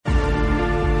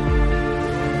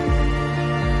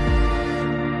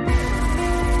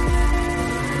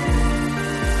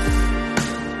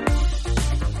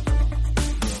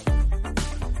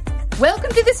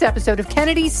to this episode of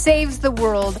Kennedy Saves the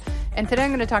World. And today I'm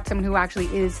going to talk to someone who actually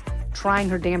is trying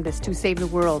her damnedest to save the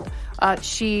world.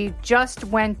 She just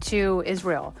went to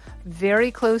Israel,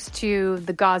 very close to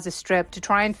the Gaza Strip, to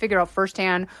try and figure out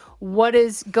firsthand what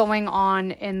is going on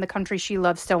in the country she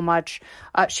loves so much.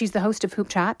 She's the host of Hoop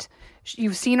Chat.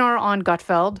 You've seen her on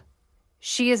Gutfeld.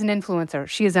 She is an influencer.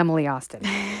 She is Emily Austin.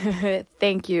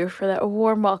 Thank you for that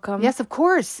warm welcome. Yes, of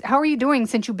course. How are you doing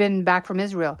since you've been back from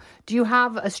Israel? Do you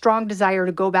have a strong desire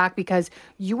to go back because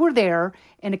you were there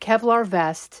in a Kevlar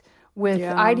vest with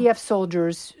IDF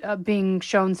soldiers being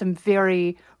shown some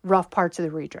very rough parts of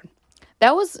the region?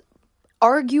 That was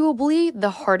arguably the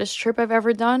hardest trip I've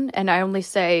ever done. And I only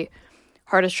say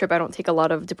hardest trip. I don't take a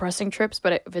lot of depressing trips,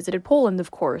 but I visited Poland, of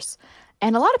course.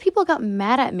 And a lot of people got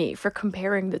mad at me for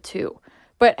comparing the two.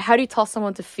 But how do you tell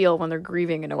someone to feel when they're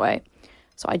grieving in a way?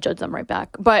 So I judge them right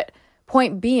back. But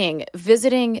point being,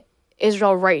 visiting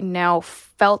Israel right now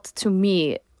felt to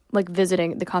me like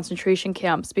visiting the concentration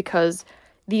camps because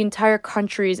the entire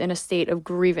country is in a state of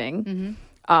grieving.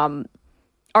 Mm-hmm.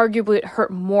 Arguably, it hurt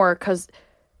more because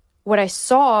what I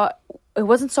saw, it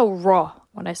wasn't so raw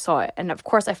when I saw it. And of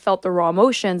course, I felt the raw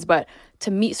emotions, but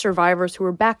to meet survivors who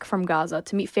were back from Gaza,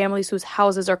 to meet families whose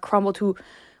houses are crumbled, who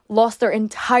lost their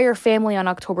entire family on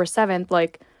October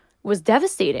 7th, was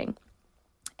devastating.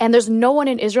 And there's no one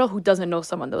in Israel who doesn't know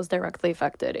someone that was directly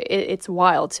affected. It's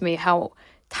wild to me how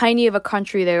tiny of a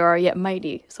country they are, yet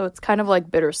mighty. So it's kind of like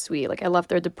bittersweet. Like I left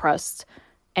there depressed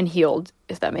and healed,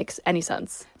 if that makes any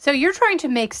sense. So you're trying to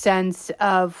make sense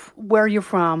of where you're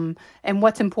from and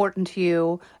what's important to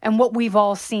you and what we've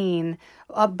all seen.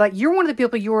 But you're one of the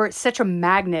people, you're such a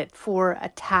magnet for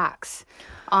attacks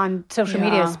on social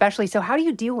media especially. So how do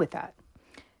you deal with that?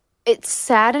 It's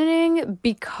saddening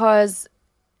because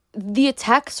the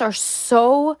attacks are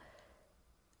so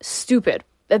stupid.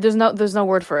 There's no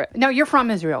word for it. No, you're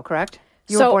from Israel, correct?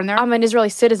 You were born there? I'm an Israeli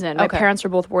citizen. My parents were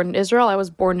both born in Israel. I was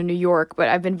born in New York, but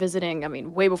I've been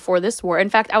visiting, way before this war. In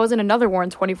fact, I was in another war in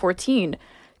 2014,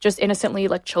 just innocently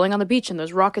chilling on the beach and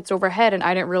there's rockets overhead and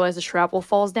I didn't realize the shrapnel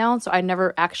falls down. So I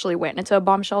never actually went into a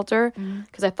bomb shelter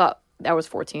because I thought, I was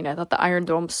 14. I thought the Iron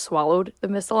Dome swallowed the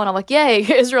missile and I'm like, yay,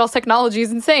 Israel's technology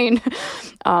is insane.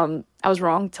 I was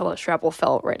wrong till a shrapnel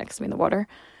fell right next to me in the water.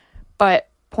 But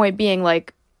point being,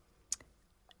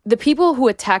 the people who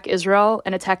attack Israel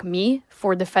and attack me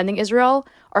for defending Israel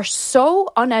are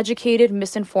so uneducated,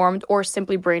 misinformed, or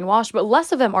simply brainwashed, but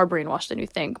less of them are brainwashed than you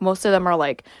think. Most of them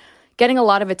are getting a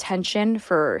lot of attention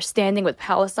for standing with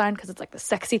Palestine because it's the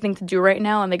sexy thing to do right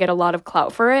now and they get a lot of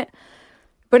clout for it.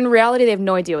 But in reality, they have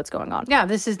no idea what's going on. Yeah,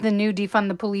 this is the new defund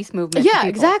the police movement. Yeah,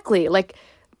 exactly.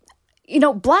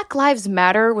 Black Lives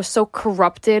Matter was so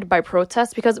corrupted by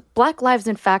protests because Black lives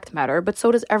in fact matter, but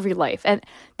so does every life. And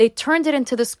they turned it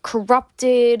into this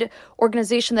corrupted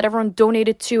organization that everyone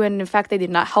donated to. And in fact, they did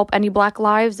not help any Black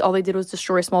lives. All they did was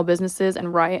destroy small businesses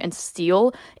and riot and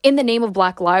steal in the name of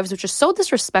Black lives, which is so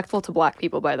disrespectful to Black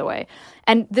people, by the way.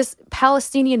 And this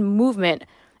Palestinian movement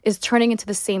is turning into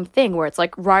the same thing where it's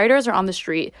rioters are on the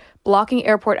street, blocking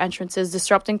airport entrances,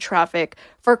 disrupting traffic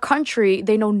for a country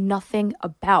they know nothing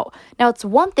about. Now, it's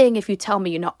one thing if you tell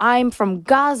me, I'm from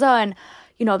Gaza and,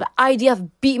 the IDF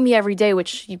beat me every day,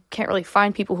 which you can't really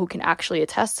find people who can actually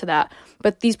attest to that.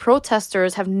 But these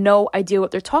protesters have no idea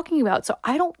what they're talking about. So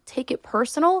I don't take it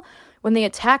personal when they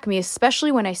attack me,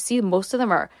 especially when I see most of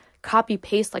them are copy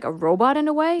paste like a robot in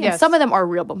a way. Yes. And some of them are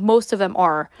real, but most of them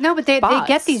are No, but they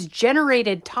get these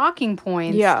generated talking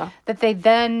points that they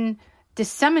then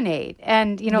disseminate.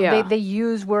 And, they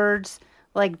use words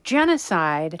like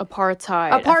genocide.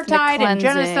 Apartheid and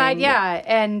genocide,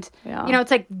 And,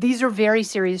 it's these are very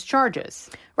serious charges.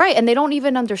 Right, and they don't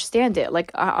even understand it.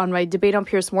 On my debate on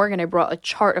Piers Morgan, I brought a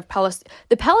chart of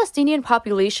the Palestinian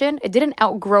population. It didn't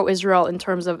outgrow Israel in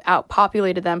terms of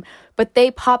outpopulated them, but they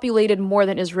populated more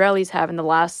than Israelis have in the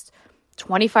last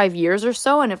 25 years or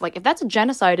so. And if that's a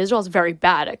genocide, Israel is very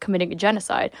bad at committing a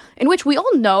genocide, in which we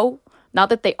all know, not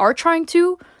that they are trying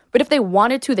to, but if they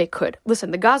wanted to, they could. Listen,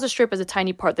 the Gaza Strip is a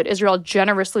tiny part that Israel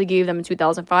generously gave them in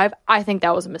 2005. I think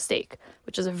that was a mistake,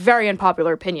 which is a very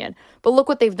unpopular opinion. But look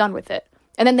what they've done with it.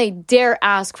 And then they dare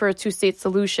ask for a two-state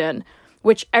solution,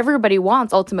 which everybody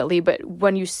wants ultimately. But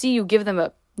when you give them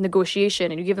a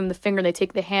negotiation and you give them the finger and they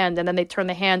take the hand and then they turn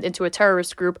the hand into a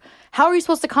terrorist group, how are you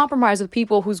supposed to compromise with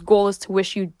people whose goal is to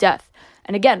wish you death?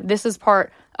 And again, this is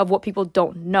part of what people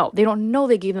don't know. They don't know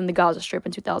they gave them the Gaza Strip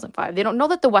in 2005. They don't know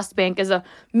that the West Bank is a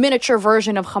miniature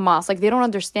version of Hamas. They don't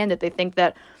understand it. They think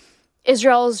that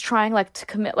Israel is trying to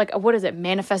commit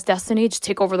manifest destiny to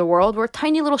take over the world. We're a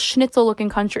tiny little schnitzel looking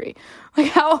country.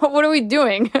 What are we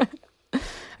doing?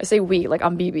 I say we,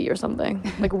 I'm Bibi or something.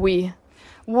 We.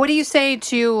 What do you say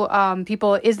to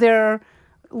people? Is there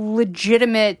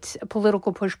legitimate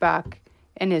political pushback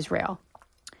in Israel?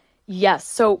 Yes.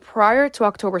 So prior to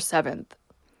October 7th,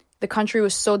 the country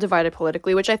was so divided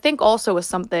politically, which I think also was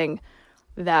something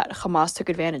that Hamas took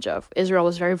advantage of. Israel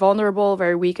was very vulnerable,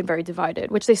 very weak, and very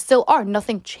divided, which they still are.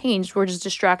 Nothing changed. We're just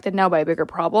distracted now by a bigger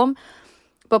problem.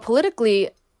 But politically,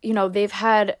 they've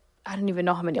had, I don't even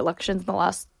know how many elections in the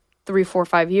last 3, 4,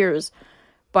 5 years,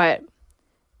 but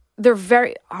they're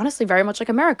very, honestly, very much like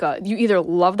America. You either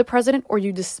love the president or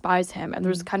you despise him, and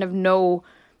there's kind of no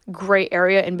gray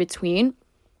area in between.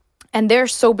 And they're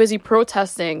so busy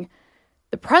protesting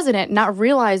the president,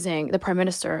 the prime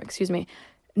minister,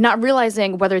 not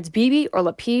realizing whether it's Bibi or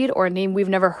Lapid or a name we've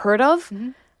never heard of.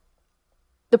 Mm-hmm.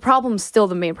 The problem's still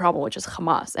the main problem, which is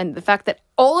Hamas. And the fact that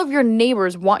all of your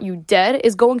neighbors want you dead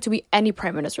is going to be any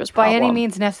prime minister's problem. By any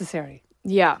means necessary.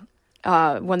 Yeah.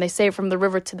 When they say from the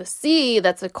river to the sea,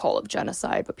 that's a call of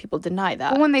genocide, but people deny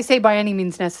that. Well, when they say by any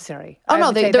means necessary. Oh,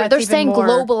 no, they're saying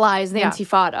globalize the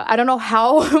Intifada. I don't know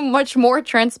how much more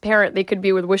transparent they could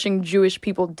be with wishing Jewish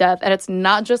people death. And it's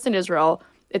not just in Israel.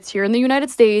 It's here in the United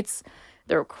States.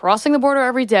 They're crossing the border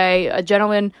every day. A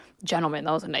gentleman, that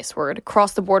was a nice word,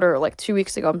 crossed the border like 2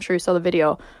 weeks ago. I'm sure you saw the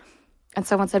video. And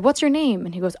someone said, "What's your name?"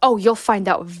 And he goes, "Oh, you'll find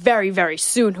out very, very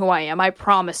soon who I am. I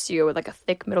promise you," with like a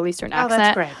thick Middle Eastern accent. Oh,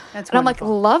 that's great. That's and wonderful.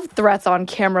 I'm like, love threats on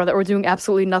camera that we're doing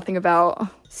absolutely nothing about.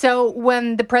 So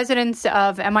when the presidents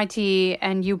of MIT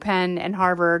and UPenn and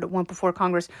Harvard went before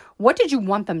Congress, what did you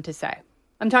want them to say?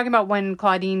 I'm talking about when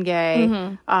Claudine Gay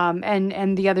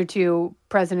and the other two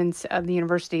presidents of the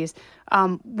universities,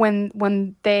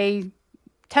 when they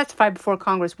testified before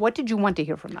Congress, what did you want to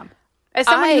hear from them? As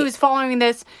someone who is following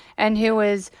this and who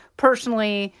is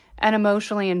personally and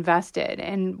emotionally invested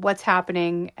in what's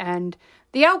happening and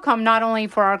the outcome, not only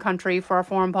for our country, for our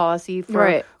foreign policy,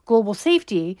 for global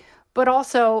safety, but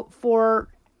also for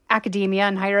academia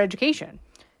and higher education.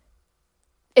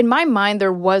 In my mind,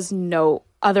 there was no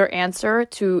other answer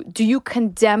to, do you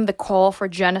condemn the call for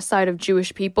genocide of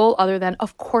Jewish people, other than,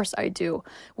 of course I do.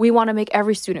 We want to make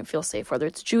every student feel safe, whether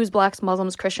it's Jews, Blacks,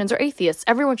 Muslims, Christians, or atheists.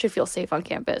 Everyone should feel safe on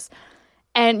campus.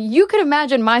 And you could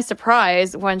imagine my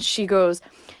surprise when she goes,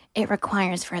 "It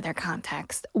requires further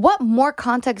context." What more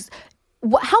context?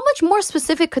 How much more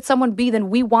specific could someone be than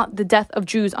we want the death of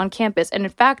Jews on campus? And in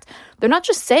fact, they're not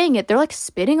just saying it, they're like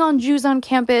spitting on Jews on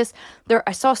campus.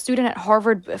 I saw a student at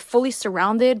Harvard fully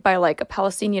surrounded by like a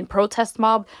Palestinian protest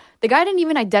mob. The guy didn't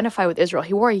even identify with Israel.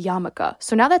 He wore a yarmulke.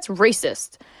 So now that's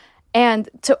racist. And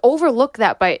to overlook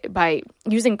that by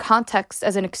using context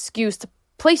as an excuse to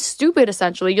play stupid,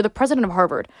 essentially. You're the president of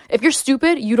Harvard. If you're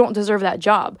stupid, you don't deserve that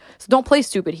job. So don't play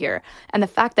stupid here. And the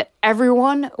fact that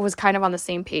everyone was kind of on the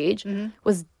same page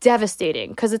was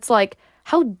devastating, because it's like,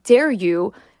 how dare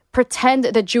you pretend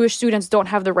that Jewish students don't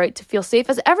have the right to feel safe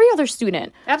as every other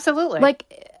student? Absolutely. Like,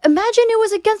 imagine it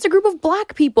was against a group of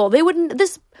Black people.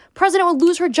 This president would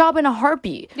lose her job in a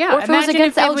heartbeat. Yeah, or if it was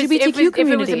against the LGBTQ community.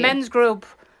 If it was a men's group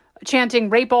chanting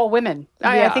 "rape all women,"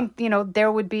 I think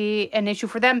there would be an issue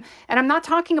for them. And I'm not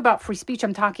talking about free speech.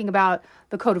 I'm talking about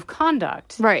the code of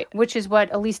conduct, right? Which is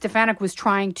what Elise Stefanik was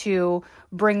trying to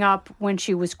bring up when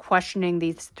she was questioning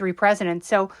these three presidents.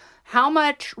 So, how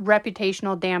much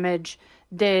reputational damage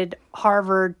did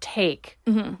Harvard take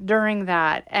during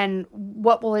that, and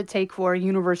what will it take for a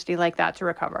university like that to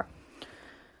recover?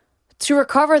 To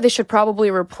recover, they should probably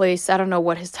replace, I don't know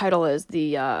what his title is,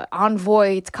 the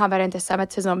envoy to combat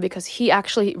anti-Semitism, because he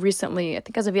actually recently, I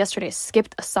think as of yesterday,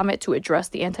 skipped a summit to address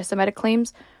the anti-Semitic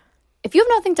claims. If you have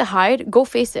nothing to hide, go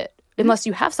face it. Unless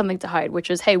you have something to hide,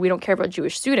 which is, hey, we don't care about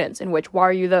Jewish students, in which, why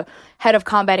are you the head of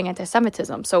combating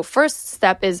anti-Semitism? So first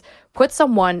step is put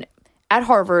someone at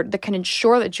Harvard that can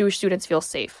ensure that Jewish students feel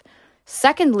safe.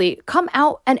 Secondly, come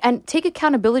out and take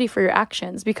accountability for your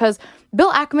actions, because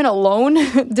Bill Ackman alone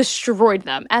destroyed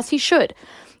them, as he should.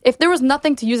 If there was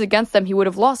nothing to use against them, he would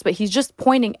have lost, but he's just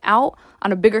pointing out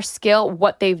on a bigger scale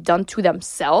what they've done to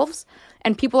themselves.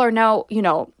 And people are now,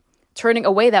 turning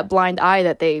away that blind eye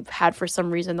that they've had for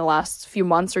some reason the last few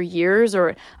months or years.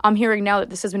 Or I'm hearing now that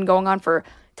this has been going on for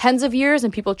tens of years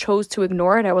and people chose to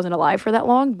ignore it. I wasn't alive for that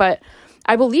long, but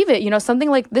I believe it.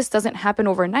 Something like this doesn't happen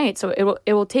overnight, so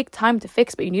it will take time to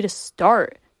fix, but you need to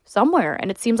start somewhere, and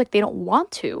it seems like they don't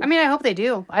want to. I mean, I hope they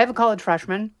do. I have a college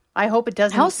freshman. I hope it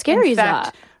doesn't. How scary is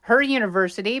that? her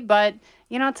university, but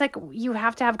it's like you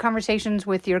have to have conversations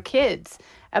with your kids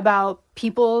about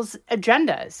people's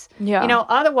agendas. Yeah.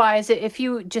 Otherwise, if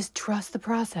you just trust the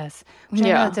process, which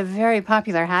I know it's a very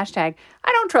popular hashtag,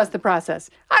 I don't trust the process.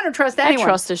 I don't trust anyone. I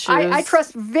trust issues. I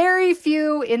trust very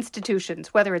few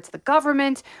institutions, whether it's the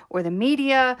government or the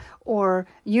media or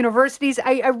universities.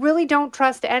 I really don't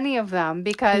trust any of them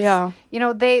because,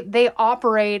 they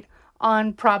operate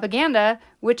on propaganda,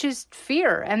 which is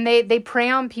fear, and they prey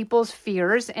on people's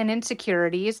fears and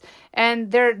insecurities,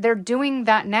 and they're doing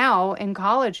that now in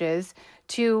colleges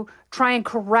to try and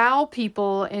corral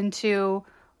people into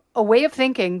a way of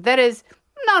thinking that is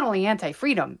not only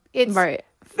anti-freedom, it's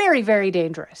very, very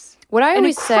dangerous. What I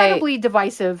always say, incredibly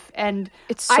divisive, and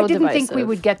it's so I didn't think we divisive.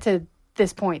 would get to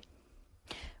this point.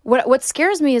 What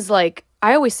scares me is, like,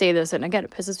 I always say this, and again,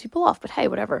 it pisses people off, but hey,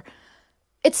 whatever.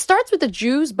 It starts with the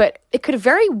Jews, but it could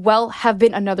very well have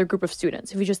been another group of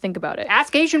students if you just think about it.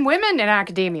 Ask Asian women in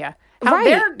academia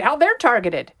how they're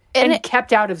targeted and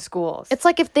kept out of schools. It's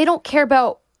like if they don't care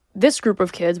about this group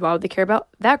of kids, why would they care about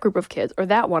that group of kids or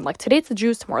that one? Like today it's the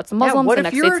Jews, tomorrow it's the Muslims, what the if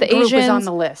next your day it's the group Asians. is on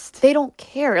the list? They don't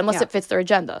care unless it fits their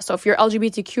agenda. So if you're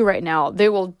LGBTQ right now, they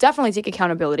will definitely take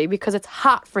accountability because it's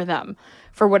hot for them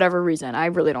for whatever reason. I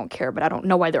really don't care, but I don't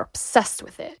know why they're obsessed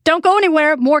with it. Don't go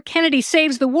anywhere. More Kennedy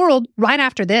Saves the World right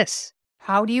after this.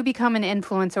 How do you become an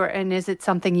influencer, and is it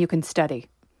something you can study?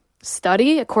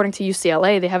 Study, according to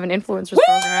UCLA, they have an influencers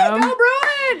program. Go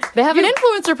Bruins! They have an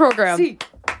influencer program.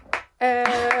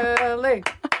 UCLA.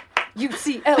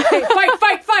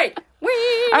 UCLA. Fight.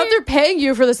 I hope they're paying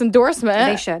you for this endorsement.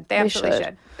 They should. They absolutely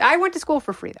should. I went to school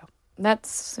for free, though.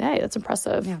 That's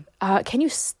impressive. Yeah. Can you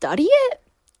study it?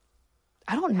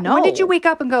 I don't know. When did you wake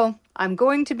up and go, I'm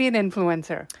going to be an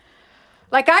influencer?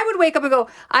 Like I would wake up and go,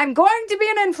 I'm going to be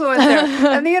an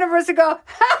influencer. And the universe would go,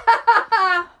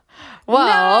 Well,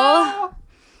 no.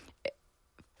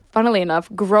 Funnily enough,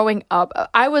 growing up,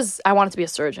 I wanted to be a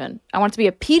surgeon. I wanted to be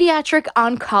a pediatric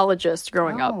oncologist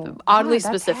growing up. Oddly that's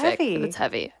specific. heavy. It's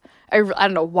heavy. I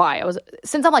don't know why.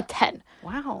 Since I'm like 10.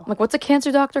 Wow. I'm like, what's a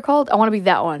cancer doctor called? I want to be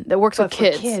that one that works with for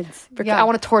kids. kids. I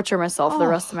want to torture myself the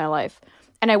rest of my life.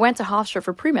 And I went to Hofstra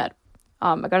for pre-med.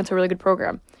 I got into a really good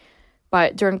program.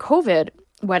 But during COVID,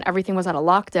 when everything was on a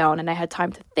lockdown and I had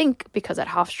time to think, because at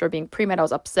Hofstra being pre-med, I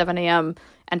was up 7 a.m.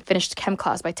 and finished chem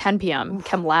class by 10 p.m.,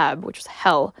 chem lab, which was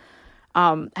hell.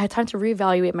 I had time to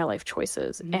reevaluate my life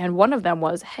choices. And one of them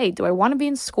was, hey, do I want to be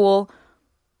in school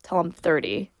till I'm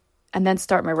 30 and then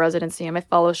start my residency and my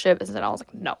fellowship? And then I was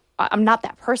like, no, I'm not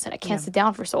that person. I can't sit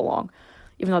down for so long,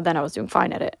 even though then I was doing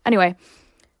fine at it. Anyway,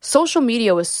 social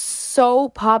media was so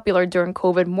popular during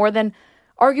COVID, more than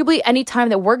arguably any time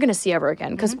that we're going to see ever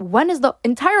again. Because when is the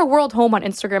entire world home on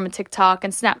Instagram and TikTok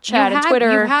and Snapchat and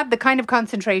Twitter? You had the kind of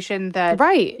concentration that,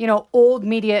 Right. Old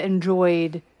media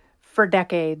enjoyed for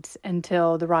decades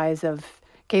until the rise of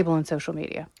cable and social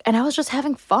media. And I was just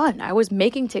having fun. I was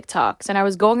making TikToks and I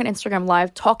was going on Instagram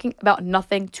Live talking about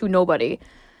nothing to nobody.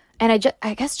 And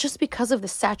I guess just because of the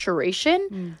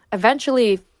saturation,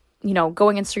 eventually,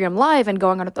 going Instagram Live and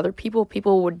going on with other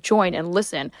people would join and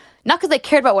listen. Not because they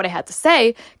cared about what I had to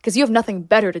say, because you have nothing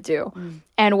better to do.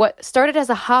 And what started as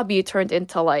a hobby turned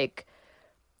into like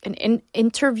an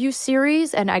interview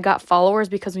series, and I got followers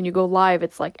because when you go live,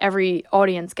 it's like every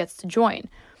audience gets to join.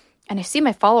 And I see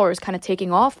my followers kind of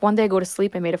taking off. One day I go to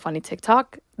sleep, I made a funny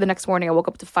TikTok. The next morning I woke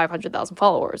up to 500,000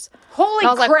 followers. Holy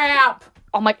crap!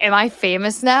 I'm like, am I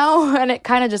famous now? And it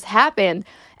kind of just happened.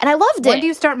 And I loved it. When do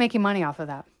you start making money off of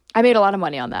that? I made a lot of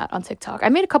money on that, on TikTok. I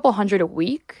made a couple hundred a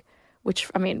week, which,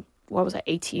 what was I,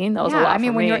 18? That was a lot for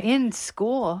when me. you're in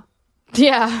school.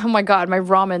 Yeah. Oh my God. My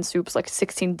ramen soup's like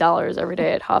 $16 every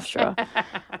day at Hofstra.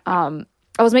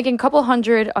 I was making a couple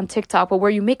hundred on TikTok, but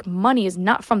where you make money is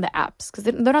not from the apps, because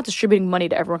they're not distributing money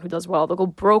to everyone who does well. They'll go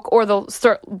broke or they'll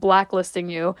start blacklisting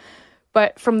you,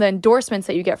 but from the endorsements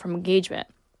that you get from engagement.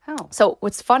 Oh. So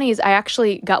what's funny is I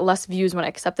actually got less views when I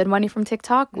accepted money from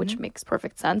TikTok, which makes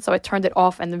perfect sense. So I turned it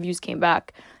off and the views came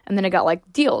back, and then I got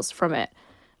like deals from it.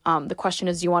 The question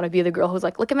is, do you want to be the girl who's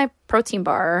like, look at my protein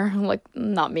bar? I'm like,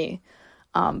 not me.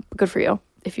 Good for you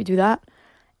if you do that.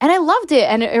 And I loved it.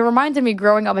 And it reminded me,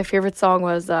 growing up, my favorite song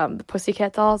was the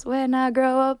Pussycat Dolls. When I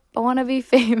grow up, I want to be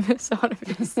famous. So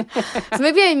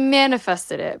maybe I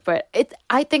manifested it. But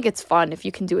I think it's fun if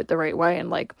you can do it the right way and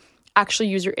like actually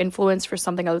use your influence for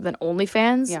something other than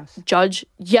OnlyFans. Yes. Judge.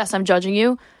 Yes, I'm judging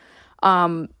you.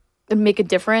 And make a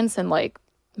difference and like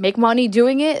make money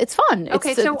doing it. It's fun.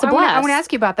 Okay, It's so it's a I blast. want to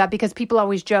ask you about that because people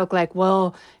always joke like,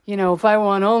 well, if I were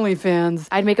on OnlyFans,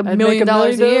 I'd make $1 I'd million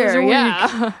 $1 million a year. a week.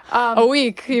 Yeah. A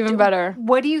week, even better.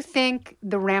 What do you think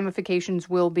the ramifications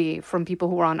will be from people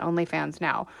who are on OnlyFans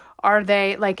now? Are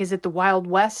they is it the Wild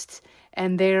West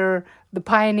and they're the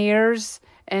pioneers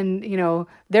and,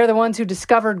 they're the ones who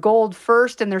discovered gold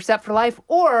first and they're set for life?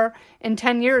 Or in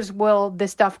 10 years, will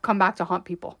this stuff come back to haunt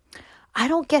people? I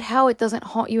don't get how it doesn't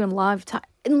haunt you in live time.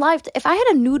 If I had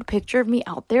a nude picture of me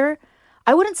out there,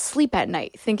 I wouldn't sleep at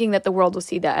night thinking that the world will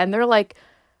see that. And they're like,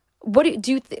 what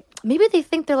do you maybe they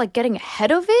think they're like getting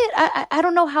ahead of it? I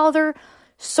don't know how they're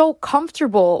so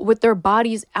comfortable with their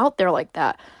bodies out there like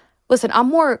that. Listen, I'm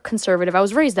more conservative. I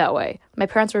was raised that way. My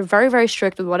parents were very, very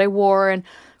strict with what I wore and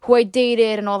who I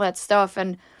dated and all that stuff.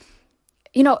 And,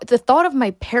 the thought of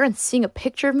my parents seeing a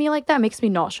picture of me like that makes me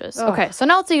nauseous. Ugh. Okay, so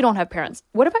now let's say you don't have parents.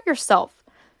 What about yourself?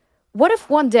 What if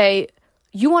one day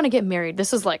you want to get married?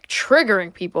 This is like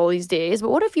triggering people these days,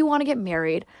 but what if you want to get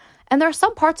married and there are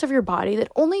some parts of your body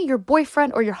that only your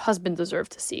boyfriend or your husband deserve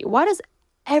to see? Why does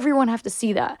everyone have to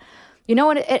see that?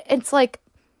 And it's like,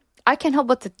 I can't help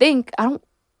but to think, I don't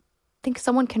think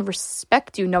someone can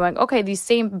respect you knowing, okay, these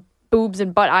same boobs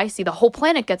and butt I see, the whole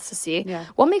planet gets to see. Yeah.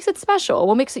 What makes it special?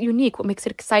 What makes it unique? What makes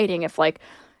it exciting? If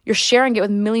you're sharing it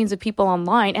with millions of people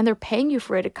online and they're paying you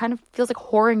for it, it kind of feels like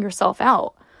whoring yourself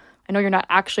out. I know you're not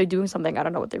actually doing something. I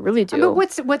don't know what they really do. But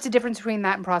what's the difference between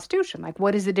that and prostitution?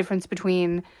 What is the difference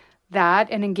between that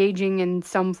and engaging in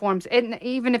some forms, and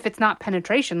even if it's not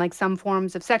penetration, some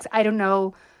forms of sex? I don't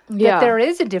know that there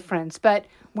is a difference, but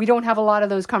we don't have a lot of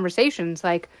those conversations.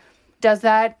 Does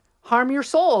that harm your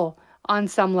soul on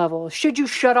some level? Should you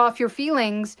shut off your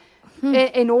feelings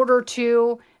in order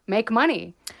to make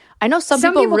money? I know some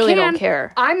people really don't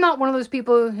care. I'm not one of those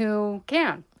people who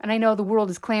can. And I know the world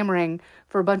is clamoring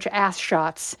for a bunch of ass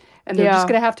shots, and they're just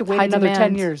going to have to wait another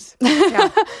 10 years. Yeah.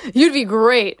 You'd be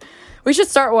great. We should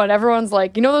start one. Everyone's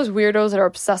like, those weirdos that are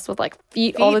obsessed with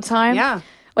feet all the time? Yeah.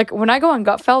 When I go on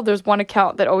Gutfeld, there's one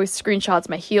account that always screenshots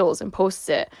my heels and posts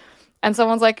it. And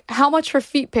someone's like, how much for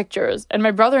feet pictures? And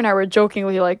my brother and I were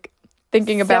jokingly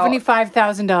thinking about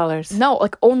 $75,000. No,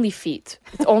 only feet.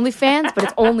 It's OnlyFans, but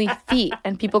it's only feet,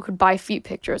 and people could buy feet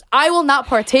pictures. I will not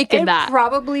partake in that. It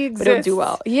probably exists. But it would do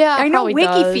well. Yeah, I know Wiki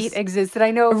WikiFeet exists, and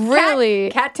I know really.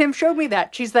 Kat Tim showed me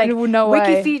that. She's like, no way.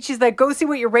 WikiFeet. She's like, go see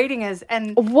what your rating is.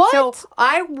 And what? So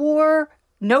I wore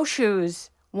no shoes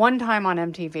one time on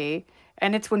MTV,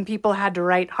 and it's when people had to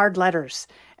write hard letters,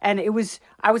 and I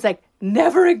was like,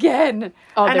 never again.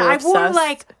 Oh, and I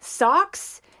wore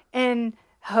socks and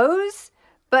hose,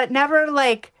 but never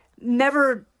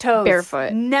toes.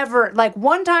 Barefoot. Never,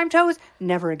 one time toes,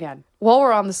 never again. While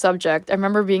we're on the subject, I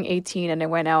remember being 18 and I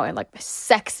went out in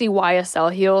sexy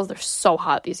YSL heels. They're so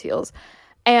hot, these heels.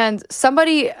 And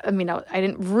somebody, I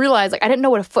didn't realize, I didn't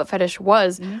know what a foot fetish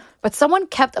was, but someone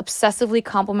kept obsessively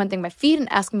complimenting my feet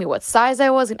and asking me what size I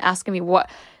was and asking me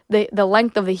what the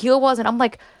length of the heel was. And I'm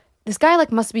like, this guy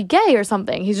must be gay or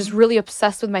something. He's just really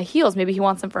obsessed with my heels. Maybe he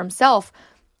wants them for himself.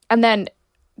 And then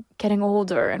getting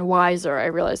older and wiser, I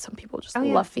realized some people just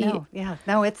love feet. No,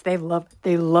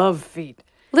 they love feet.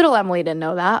 Little Emily didn't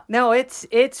know that. No,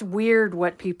 it's weird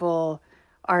what people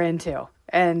are into.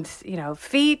 And,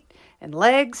 feet and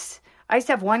legs. I used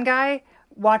to have one guy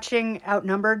watching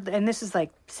Outnumbered, and this is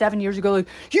 7 years ago,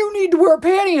 you need to wear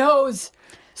pantyhose.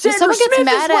 Sandra Smith is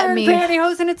wearing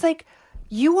pantyhose, and it's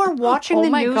you are watching the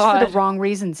news for the wrong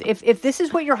reasons. If this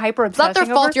is what you're hyper obsessing over, it's not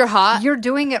their fault you're hot. You're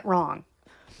doing it wrong.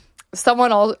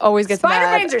 Someone always gets mad.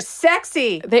 Spider-Mans are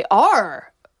sexy. They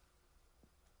are.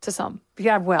 To some.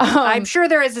 Yeah, well, I'm sure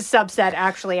there is a subset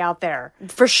actually out there.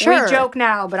 For sure. We joke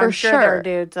now, but I'm sure there are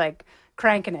dudes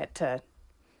cranking it to...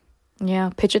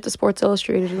 Yeah, pitch it to Sports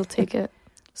Illustrated. It'll take it.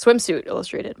 Swimsuit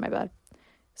Illustrated, my bad.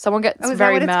 Someone gets very mad. Is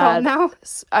that what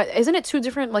it's called now? Isn't it two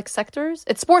different sectors?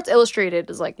 It's Sports Illustrated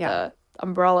is the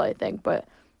umbrella, I think, but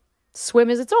Swim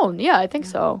is its own. Yeah, I think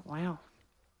so. Wow.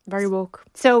 Very woke.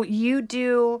 So you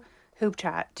do Hoop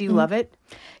Chat. Do you love it?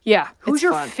 Yeah. Who's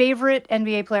your favorite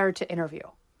NBA player to interview?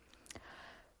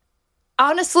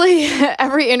 Honestly,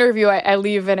 every interview I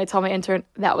leave and I tell my intern,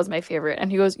 that was my favorite.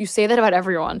 And he goes, you say that about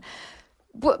everyone.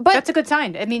 But that's a good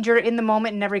sign. It means you're in the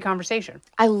moment in every conversation.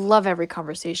 I love every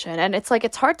conversation. And it's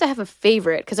it's hard to have a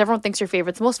favorite because everyone thinks your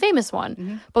favorite's the most famous one.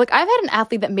 Mm-hmm. But I've had an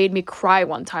athlete that made me cry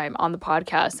one time on the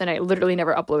podcast and I literally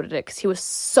never uploaded it because he was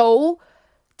so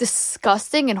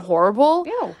disgusting and horrible.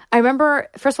 Ew. I remember,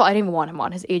 first of all, I didn't even want him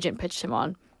on. His agent pitched him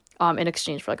on in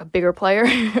exchange for a bigger player.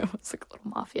 It was a little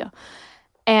mafia.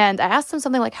 And I asked him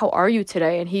something how are you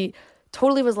today? And he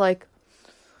totally was like,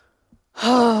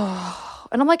 oh.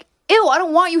 And I'm like, ew, I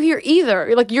don't want you here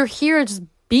either. You're here just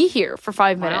be here for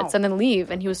 5 minutes and then leave.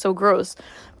 And he was so gross.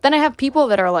 Then I have people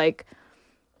that are like,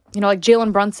 like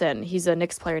Jalen Brunson. He's a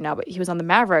Knicks player now, but he was on the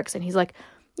Mavericks. And he's like,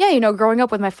 yeah, growing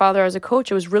up with my father as a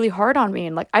coach, it was really hard on me.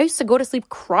 And like, I used to go to sleep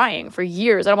crying for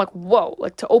years. And I'm like, whoa,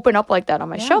 like to open up like that on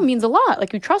my show means a lot.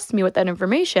 Like you trust me with that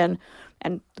information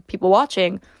and the people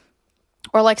watching.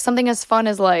 Or like something as fun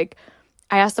as like,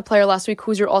 I asked the player last week,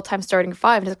 who's your all-time starting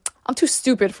five? And he's like, I'm too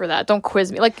stupid for that. Don't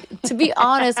quiz me. Like, to be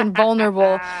honest and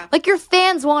vulnerable, like your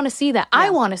fans want to see that. I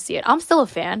want to see it. I'm still a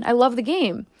fan. I love the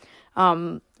game.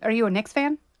 Are you a Knicks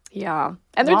fan? Yeah.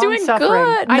 And they're doing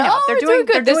good. I know. They're doing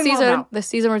good this well season. now. This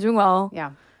season we're doing well.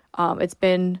 Yeah. It's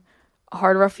been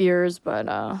hard, rough years, but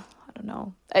I don't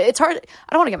know. It's hard.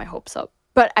 I don't want to get my hopes up,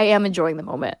 but I am enjoying the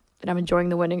moment. And I'm enjoying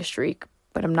the winning streak,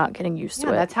 but I'm not getting used to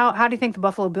it. That's how do you think the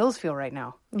Buffalo Bills feel right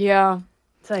now? Yeah.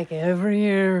 It's like every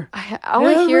year. I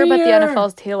only hear about the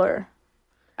NFL's Taylor,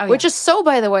 which is so,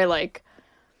 by the way, like,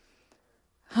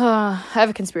 I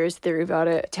have a conspiracy theory about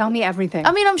it. Tell me everything.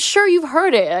 I mean, I'm sure you've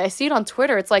heard it. I see it on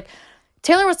Twitter. It's like,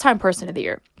 Taylor was Time Person of the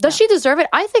Year. Does she deserve it?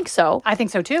 I think so. I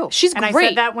think so, too. She's great. great. I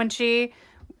said that when she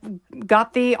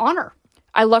got the honor.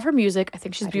 I love her music. I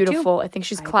think she's beautiful. I think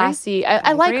she's classy.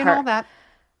 I like her. And all that.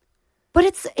 But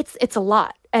it's a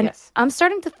lot. And I'm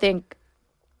starting to think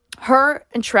her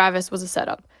and Travis was a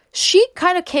setup. She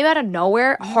kind of came out of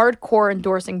nowhere, hardcore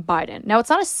endorsing Biden. Now, it's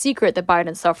not a secret that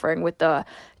Biden's suffering with the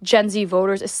Gen Z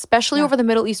voters, especially over the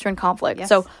Middle Eastern conflict. Yes.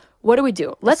 So what do we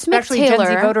do? Let's especially make Taylor...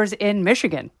 Gen Z voters in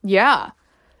Michigan. Yeah.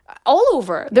 All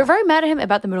over. They're very mad at him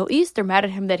about the Middle East. They're mad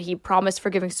at him that he promised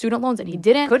forgiving student loans and he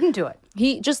didn't. Couldn't do it.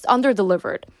 He just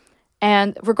under-delivered.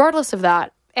 And regardless of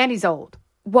that... And he's old.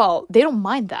 Well, they don't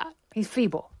mind that. He's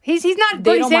feeble. He's not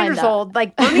Bernie Sanders that. old.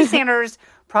 Like, Bernie Sanders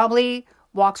probably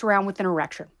walks around with an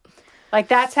erection. Like,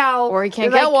 that's how... Or he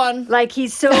can't get one. Like,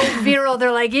 he's so virile.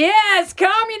 They're like, yes,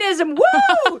 communism.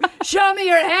 Woo! Show me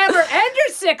your hammer and your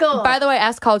sickle. By the way,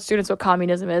 ask college students what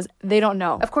communism is. They don't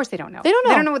know. Of course they don't know. They don't know.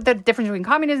 They don't know what the difference between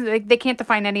communism... They can't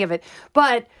define any of it.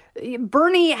 But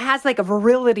Bernie has, like, a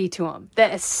virility to him.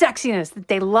 A sexiness that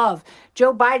they love.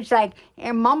 Joe Biden's like,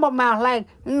 and mumble mouth like,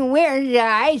 where's the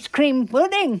ice cream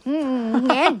pudding?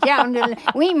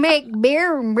 We make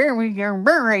beer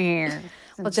here.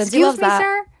 Well, Gen Z loves me, that.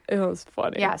 Sir? It was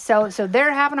funny. Yeah, so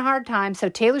they're having a hard time. So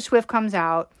Taylor Swift comes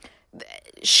out.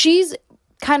 She's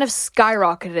kind of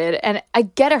skyrocketed, and I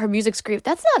get it. Her music's great.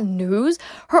 That's not news.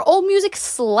 Her old music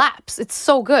slaps. It's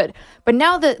so good. But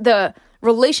now the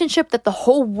relationship that the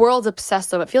whole world's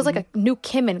obsessed with, it feels like a new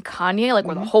Kim and Kanye, like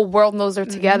where the whole world knows they're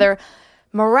together.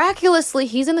 Miraculously,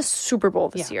 he's in the Super Bowl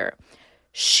this year.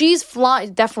 She's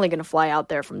definitely going to fly out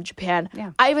there from Japan.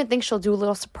 Yeah. I even think she'll do a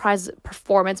little surprise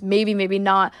performance. Maybe, maybe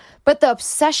not. But the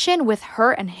obsession with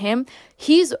her and him,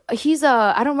 he's I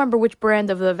don't remember which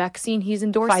brand of the vaccine he's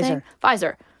endorsing.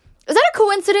 Pfizer. Is that a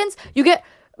coincidence? You get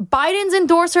Biden's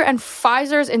endorser and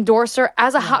Pfizer's endorser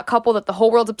as a hot couple that the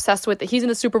whole world's obsessed with, that he's in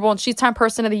the Super Bowl and she's Time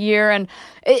Person of the Year. And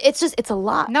it's a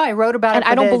lot. No, I wrote about it. And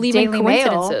I don't believe in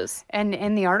coincidences. And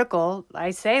in the article,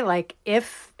 I say, like,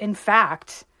 if in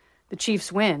fact the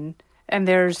Chiefs win and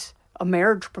there's a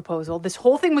marriage proposal, this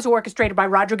whole thing was orchestrated by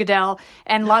Roger Goodell,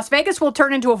 and Las Vegas will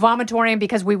turn into a vomitorium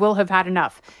because we will have had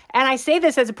enough. And I say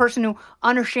this as a person who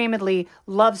unashamedly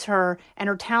loves her and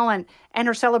her talent and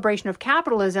her celebration of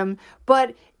capitalism.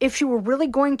 But if she were really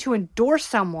going to endorse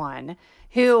someone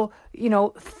who,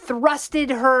 thrusted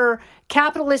her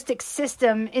capitalistic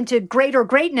system into greater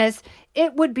greatness,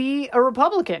 it would be a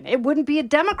Republican. It wouldn't be a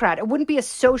Democrat. It wouldn't be a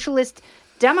socialist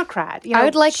Democrat. I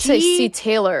would like to see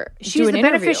Taylor do an interview. She's the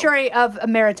beneficiary of a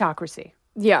meritocracy.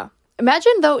 Yeah.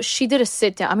 Imagine, though, she did a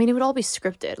sit-down. I mean, it would all be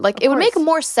scripted. Like, it would make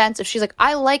more sense if she's like,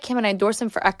 I like him and I endorse him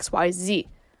for XYZ.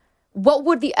 What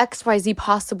would the XYZ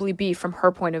possibly be from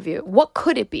her point of view? What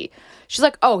could it be? She's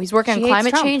like, oh, he's working on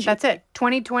climate change. That's it.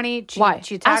 2020. Why?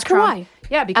 She attacked Ask her Trump. why.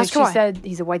 Yeah, because she said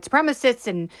he's a white supremacist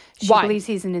and she believes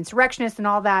he's an insurrectionist and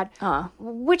all that,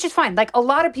 which is fine. Like, a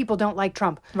lot of people don't like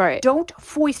Trump. Right. Don't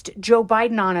foist Joe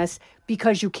Biden on us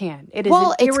because you can. It is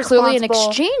it's clearly an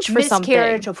exchange for something.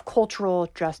 Miscarriage of cultural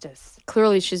justice.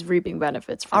 Clearly, she's reaping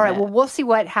benefits from it. All right, well, we'll see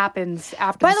what happens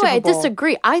after By the the way, Super Bowl. I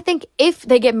disagree. I think if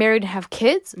they get married and have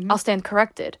kids, I'll stand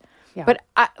corrected. Yeah. But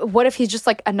what if he's just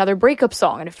like another breakup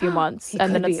song in a few months?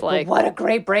 And then it's like... What a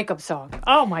great breakup song.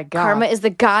 Oh, my God. Karma is the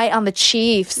guy on the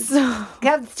Chiefs.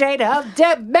 Come straight up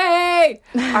to me.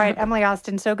 All right, Emily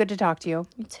Austin, so good to talk to you.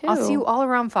 Me too. I'll see you all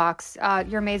around Fox.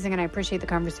 You're amazing, and I appreciate the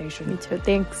conversation. Me too.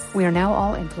 Thanks. We are now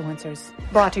all influencers.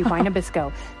 Brought to you by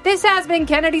Nabisco. This has been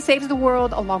Kennedy Saves the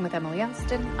World, along with Emily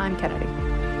Austin. I'm Kennedy.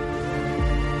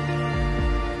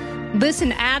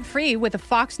 Listen ad-free with a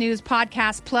Fox News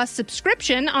Podcast Plus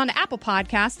subscription on Apple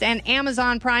Podcasts, and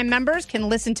Amazon Prime members can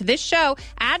listen to this show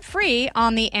ad-free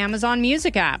on the Amazon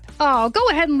Music app. Oh, go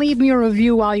ahead and leave me a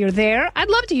review while you're there. I'd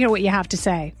love to hear what you have to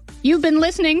say. You've been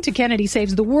listening to Kennedy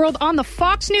Saves the World on the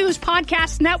Fox News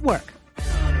Podcast Network.